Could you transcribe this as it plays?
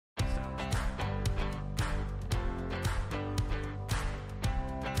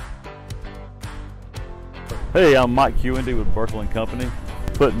Hey, I'm Mike Hewendy with Berkel and Company,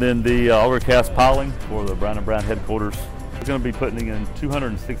 putting in the auger cast piling for the Brown & Brown headquarters. We're going to be putting in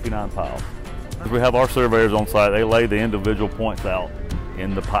 269 piles. We have our surveyors on site. They lay the individual points out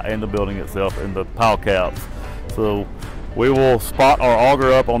in the building itself, in the pile caps. So we will spot our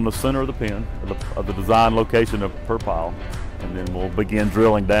auger up on the center of the pin, of the design location per pile, and then we'll begin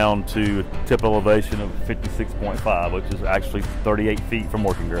drilling down to tip elevation of 56.5, which is actually 38 feet from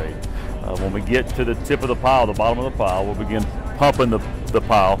working grade. When we get to the tip of the pile, the bottom of the pile, we'll begin pumping the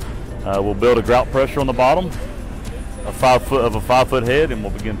pile. We'll build a grout pressure on the bottom, a 5 foot head, and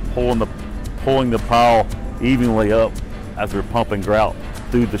we'll begin pulling the pile evenly up as we're pumping grout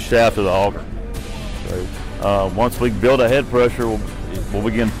through the shaft of the auger. So, once we build a head pressure, we'll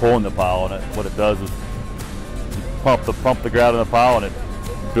begin pulling the pile, and what it does is pump the grout in the pile, and it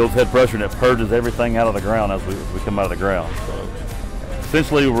builds head pressure, and it purges everything out of the ground as we come out of the ground. So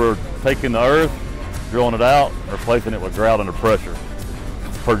essentially, we're taking the earth, drilling it out, replacing it with grout under pressure.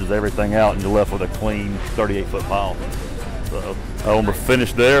 It purges everything out, and you're left with a clean 38-foot pile. So when we're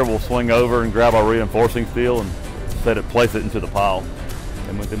finished there, we'll swing over and grab our reinforcing steel and place it into the pile,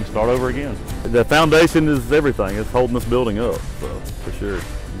 and then we start over again. The foundation is everything. It's holding this building up, so for sure.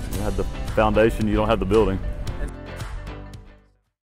 You have the foundation, you don't have the building.